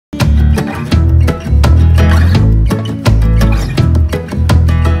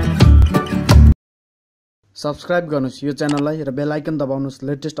Subscribe गर्नुस् यो च्यानललाई र बेल आइकन दबाउनुस्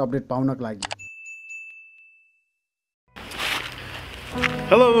लेटेस्ट अपडेट पाउनको लागि।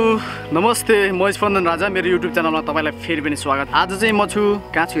 हेलो नमस्ते, म स्पन्दन राजा। मेरो युट्युब च्यानलमा तपाईलाई फेरि पनि स्वागत। आज चाहिँ म छु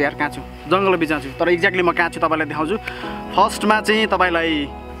कहाँ छु यार, कहाँ छु जंगलको बिचमा छु, तर एक्ज्याक्टली म कहाँ छु तपाईलाई देखाउँछु। फर्स्टमा चाहिँ तपाईलाई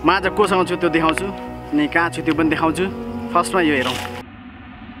म आज कोसँग छु त्यो देखाउँछु, अनि कहाँ छु त्यो पनि देखाउँछु। फर्स्टमा यो हेरौँ।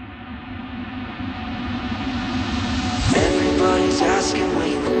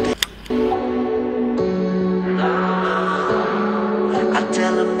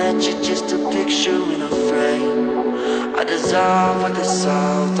 You're just a picture in a frame. I dissolve with the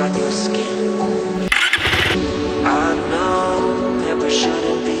salt on your skin. I know that we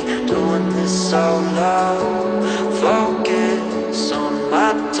shouldn't be doing this so low. Focus on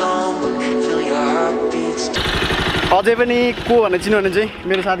my tone, feel your heartbeats. अझै पनि को भन्ने चिन्नु भने चाहिँ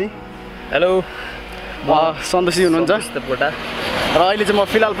मेरो साथी। Hello, सन्तोषी हुनुहुन्छ र अहिले चाहिँ म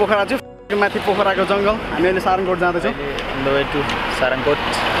फिलहाल पोखरा छु। माथि पोखराको जङ्गल, हामी अहिले सारङकोट जाँदैछौँ। सारङकोट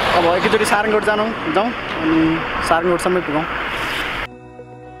अब एकैचोटि सारङकोट जाउँ अनि सारङकोटसम्मै पुगौँ।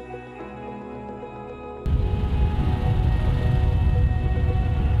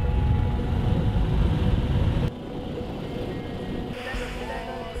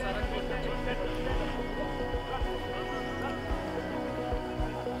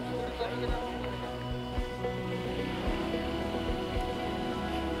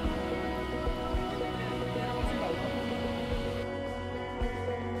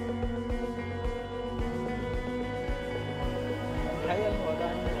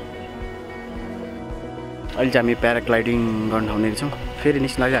 अहिले चाहिँ हामी प्याराग्लाइडिङ गर्न आउने छौँ। फेरि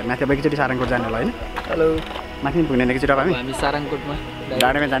निस्किन लागि माथि अब एकचोटि सारङकोट जाने होला होइन। हेलो, माथि पनि पुग्ने एकचोटि अब हामी सारङकोटमा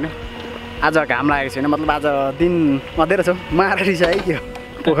गाडीमा जाने। आज घाम लागेको छैन, मतलब आज दिन अँधेरो छ। मारा रिसायो के हो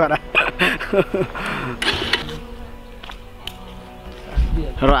पोखरा।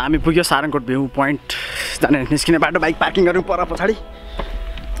 र हामी पुग्यो सारङकोट भ्यू पोइन्ट जाने निस्किने बाटो। बाइक पार्किङ गऱ्यौँ पर पछाडि।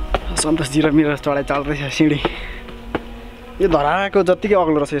 सन्तोषजी र मेरो चढाइ चल्दैछ सिँढी। यो धराको जत्तिकै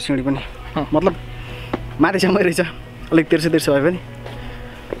अग्लो रहेछ यो सिँढी पनि, मतलब माथिसम्मै रहेछ, अलिक तिर्सो भए पनि।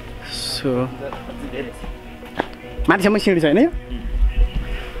 सो माथिसम्मै सिँढी छैन यो।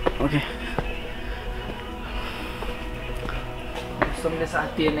 ओके,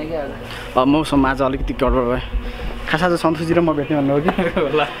 मौसम आज अलिकति गडबड भयो। खास आज सन्तोषजी र म भेट्ने भन्नु हो कि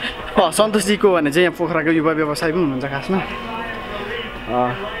सन्तोषजीको भने चाहिँ यहाँ पोखराको युवा व्यवसाय पनि हुनुहुन्छ खासमा।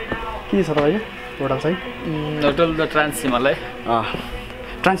 के छ तपाईँको होटल चाहिँ? Hotel the trans Himalaya.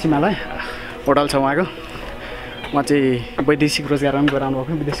 Hotel छ उहाँको। उहाँ चाहिँ वैदेशिक रोजगारमा पनि गएर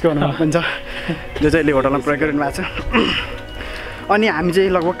आउनुभएको, विदेशको अनुभव पनि छ, जो चाहिँ अहिले होटलमा प्रयोग गरिनु भएको छ। अनि हामी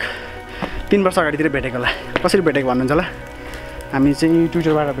चाहिँ लगभग 3 वर्ष अगाडितिर भेटेको होला। कसरी भेटेको भन्नुहुन्छ होला? हामी चाहिँ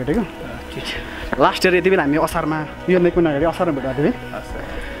ट्विटरबाट भेटेको। लास्ट इयर यति बेला हामी असारमा, यो नै कुन अगाडि असारमा भेटेको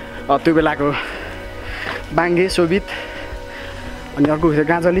थियौँ। त्यो बेलाको बाङ्गे, सोभित अनि अर्को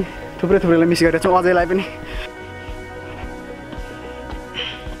गाजली, थुप्रैलाई मिस गरेको छौँ, अझैलाई पनि।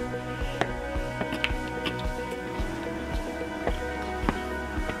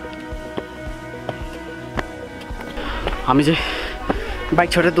 हामी चाहिँ बाइक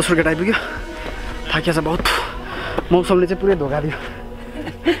छोडेर दोस्रो गेट आइपुग्यो। थाकिया छ बहुत। मौसमले चाहिँ पुरै धोका दियो।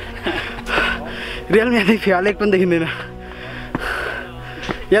 रियलमी यहाँदेखि फियालेक पनि देखिँदैन।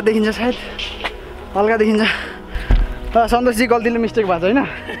 यहाँ देखिन्छ सायद, हल्का देखिन्छ। सन्तोषजी गल्तीले मिस्टेक भएको छ होइन,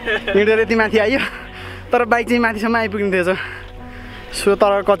 हिँडेर यति माथि आइयो, तर बाइक चाहिँ माथिसम्म आइपुग्ने थिएछ। सो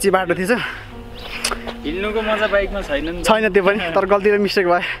तर कच्ची बाटो थिएछ, हिँड्नुको मजा बाइकमा छैन त्यो पनि, तर गल्तीले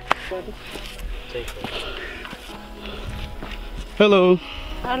मिस्टेक भयो। Hello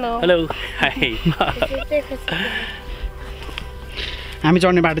hello hi. हामी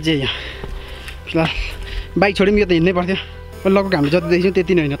चढ्ने बाटो चाहिँ यहाँ फिलहाल बाइक छोड्यौँ, यो त हिँड्नै पर्थ्यो। लगभग हामीले जति देखिन्छौँ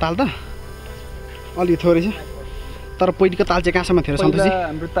त्यति नै होइन, ताल त अलि थोरै छ, तर पहिलेको ताल चाहिँ कहाँसम्म थियो सन्तोषजी?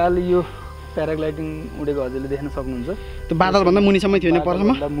 हाम्रो ताल यो प्याराग्लाइडिङ उडेको हजुरले देख्न सक्नुहुन्छ। त्यो बादलभन्दा मुनिसम्मै थियो होइन?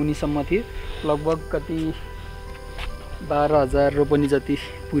 परसम्म मुनिसम्म थियो। लगभग कति 12,000 रोपनी जति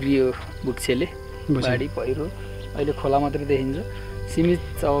पुरियो बुक्सेले, बाढी पहिरो। अहिले खोला मात्रै देखिन्छ,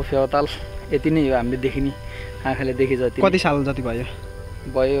 सीमित अब फेवाताल यति नै हो हामीले देखिने, आँखाले देखे जति। कति साल जति भयो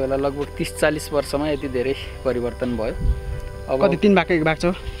होला? लगभग 30-40 वर्षमा यति धेरै परिवर्तन भयो। अब कति 3 भागको 1 भाग छ?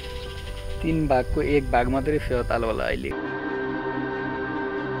 3 भागको 1 भाग मात्रै फेवाताल होला अहिले।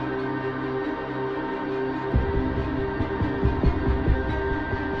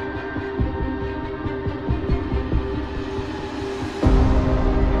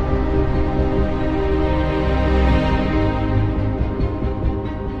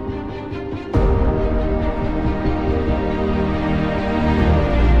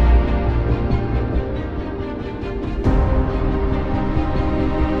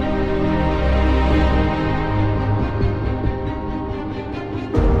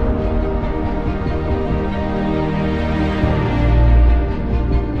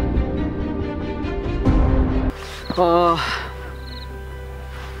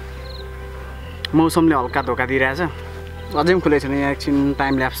 मौसमले हल्का धोका दिइरहेछ अझै पनि खुलेको छैन यहाँ एकछिन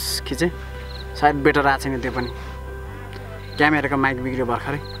टाइम ल्याप्स खिचेँ सायद बेटर आएको छैन त्यो पनि क्यामेराको माइक बिग्रियो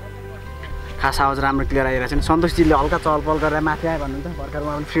भर्खरै खास आवाज राम्रो क्लियर आइरहेको छैन सन्तोषजीले हल्का चहलपहल गरेर माथि आयो भन्नुहुन्छ भर्खर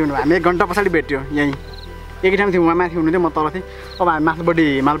उहाँ पनि फ्री हुनुभयो हामी 1 घन्टा पछाडि भेट्यो यहीँ एकै ठाउँ थियौँ उहाँ माथि हुनुहुन्थ्यो म तल थिएँ अब हामी माथिल्लोपट्टि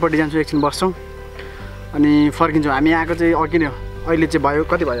हिमालपट्टि जान्छौँ एकछिन बस्छौँ अनि फर्किन्छौँ हामी आएको चाहिँ अघि नै हो अहिले चाहिँ भयो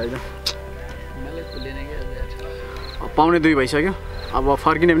कति भयो अहिले 1:45 भइसक्यो अब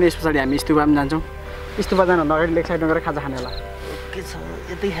फर्किने भने यस पछाडि हामी स्तुपा पनि जान्छौँ स्तुपा जानुभन्दा अगाडि लेक साइडमा गएर खाजा खाने होला के छ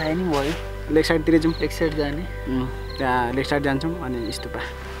यतै खाए नि भयो लेक साइडतिर जाउँ लेक साइड जाने त्यहाँ लेक साइड जान्छौँ अनि स्तुपा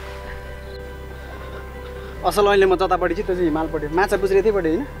असल अहिले म जतापट्टि चाहिँ त्यो चाहिँ हिमालपट्टि माछा पुछ्रे यतैपट्टि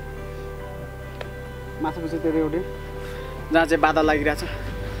होइन माछा पुछ्रे त्यतैपट्टि जहाँ चाहिँ बादल लागिरहेछ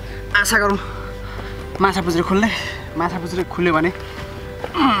आशा गरौँ माछा पुछ्रे खुल्यो भने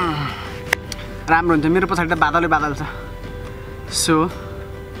राम्रो हुन्छ मेरो पछाडि त बादलै बादल छ सो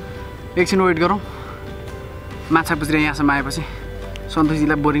एकछिन वेट गरौँ माछा पुछ्रे यहाँसम्म आएपछि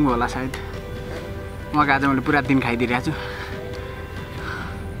सन्तोषजीलाई बोरिङ भयो होला सायद उहाँको आज मैले पुरा दिन खाइदिइरहेको छु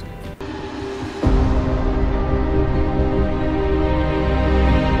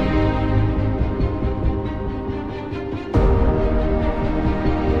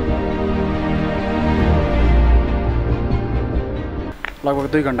लगभग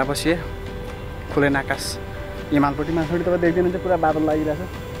 2 घन्टा पछि खुलेन आकाश हिमालपट्टि माथिपट्टि तपाईँ देख्दिनुहुन्छ पुरा बादल लागिरहेछ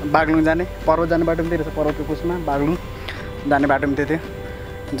बागलुङ जाने पर्वत जाने बाटो पनि त्यही रहेछ पर्वतको कुसमा बागलुङ जाने बाटो पनि त्यही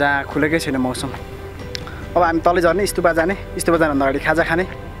थियो जहाँ खुलेकै छैन मौसम अब हामी तलै झर्ने स्तुपा जानुभन्दा अगाडि खाजा खाने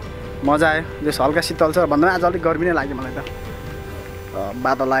मजा आयो जस हल्का शीतल छ भन्दा आज अलिक गर्मी नै लाग्यो मलाई त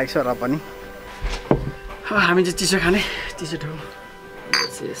बादल लागेको छ र पनि हामी चाहिँ चिसो खाने चिसो ठाउँ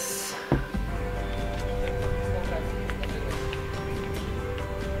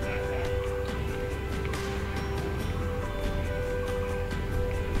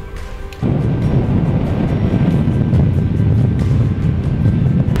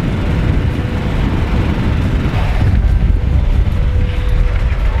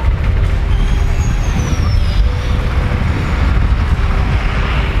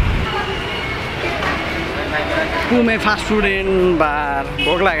कुमे फास्ट फुड एन्ड बार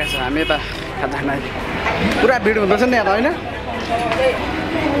भोक लागेको छ हामी यता खाजा खाना पुरा भिड हुँदैछ नि यहाँ त होइन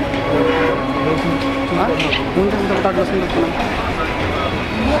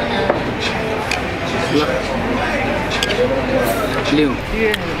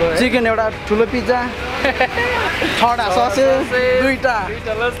चिकन एउटा ठुलो पिज्जा 6वटा ससेज 2टा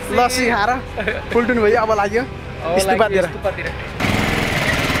लस्सी खाएर फुलटुन भयो अब लाग्यो स्तुपातिर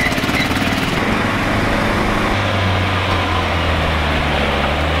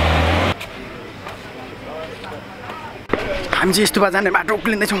हामी चाहिँ स्तुपा जाने बाटो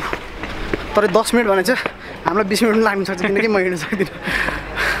उक्लिँदैछौँ तर 10 मिनट भने चाहिँ हामीलाई 20 मिनट पनि लाग्नु सक्छ किनकि म हिँड्न सक्दिनँ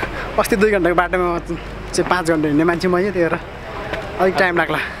अस्ति 2 घन्टाको बाटोमा चाहिँ 5 घन्टा हिँड्ने मान्छे म त्यही भएर अलिक टाइम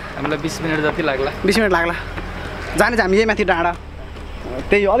लाग्ला हामीलाई 20 मिनट जति लाग्ला 20 मिनट लाग्ला जाने चाहिँ हामी यही माथि डाँडा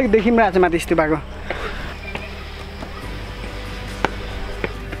त्यही अलिक देखिम रहेको छ माथि स्तुपाको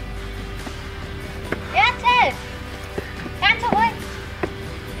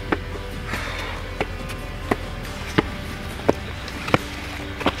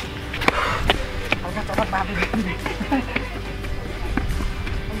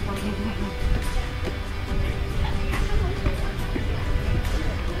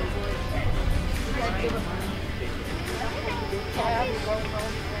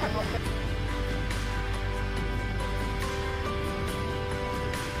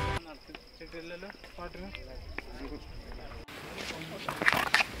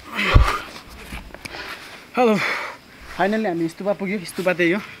हेलो फाइनली हामी स्तुपा पुग्यो स्तुपा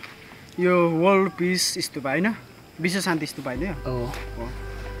त्यही हो यो वर्ल्ड पिस स्तुपा होइन विश्व शान्ति स्तुपा होइन हो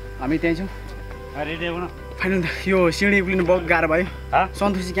हामी त्यहीँ छौँ फाइनल यो सिँढी उक्लिनु बहुत गाह्रो भयो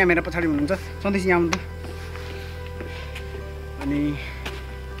सन्तोषी क्यामेरा पछाडि हुनुहुन्छ सन्तोषी यहाँ आउनु अनि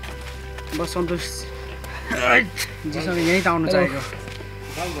बस सन्तोष जीसँग यहीँ त आउनु चाहेको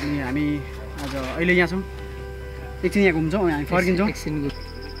अनि हामी आज अहिले यहाँ छौँ एकछिन यहाँ घुम्छौँ हामी फर्किन्छौँ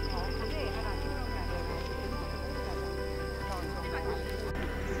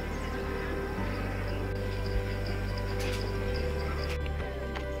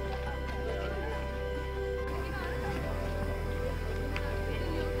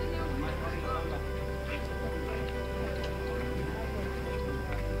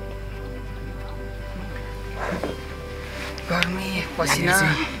गर्मी पसिना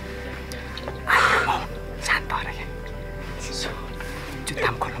शान्त अरे जुत्ता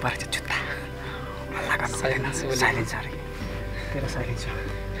पनि खोल्नु पऱ्यो जुत्ता हल्ला गर्नु साइलेन्स अरे तेरो साइलेन्स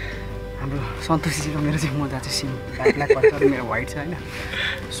हाम्रो सन्तोषजी र मेरो चाहिँ मजा चाहिँ सेम ब्ल्याक पर्छ र मेरो व्हाइट छ होइन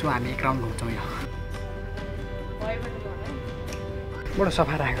सो हामी एक राउन्ड घुम्छौँ यो बडो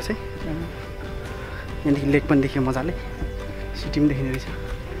सफा राखेको छ है यहाँदेखि लेक पनि देखियो मजाले सिटी पनि देखिने रहेछ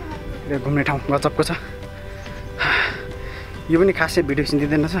र घुम्ने ठाउँ गजबको छ यो पनि खासै भिडियो खिच्न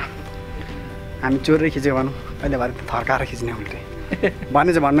दिँदैन छ हामी चोरेर खिचेको भनौँ अहिले भरे थर्काएर खिच्ने उल्टे भने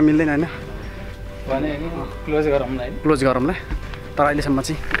चाहिँ भन्न मिल्दैन होइन क्लोज गरौँला तर अहिलेसम्म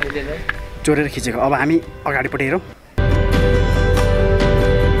चाहिँ चोरेर खिचेको अब हामी अगाडिपट्टि हेरौँ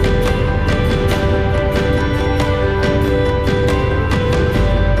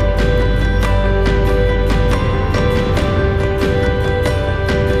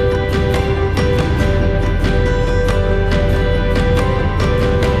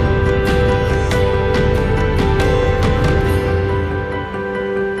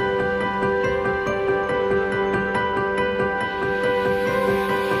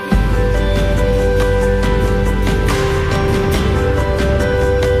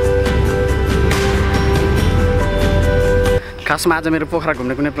खासमा आज मेरो पोखरा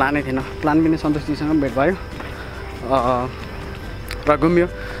घुम्ने कुनै प्लानै थिएन प्लान पनि सन्तोषजीसँग भेट भयो र घुम्यो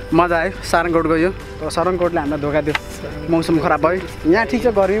मजा आयो सारङकोट गयो तर सारङकोटले हामीलाई धोका दियो मौसम खराब भयो यहाँ ठिक छ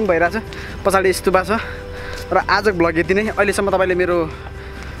गर्मी पनि भइरहेछ पछाडि स्तुपा छ र आजको ब्लग यति नै अहिलेसम्म तपाईँले मेरो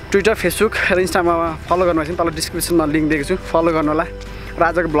ट्विटर फेसबुक र इन्स्टामा फलो गर्नुभएछ भने तल डिस्क्रिप्सनमा लिङ्क दिएको छु फलो गर्नु होला र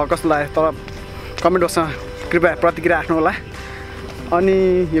आजको ब्लग कस्तो लाग्यो तर कमेन्ट बक्समा कृपया प्रतिक्रिया राख्नु होला अनि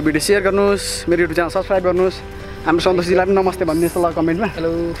यो भिडियो सेयर गर्नुहोस् मेरो युट्युब च्यानल सब्सक्राइब गर्नुहोस् हाम्रो सन्तोषजीलाई पनि नमस्ते भनिदिनुहोस् ल कमेन्टमा हेलो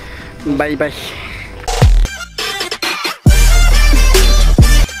बाई बाई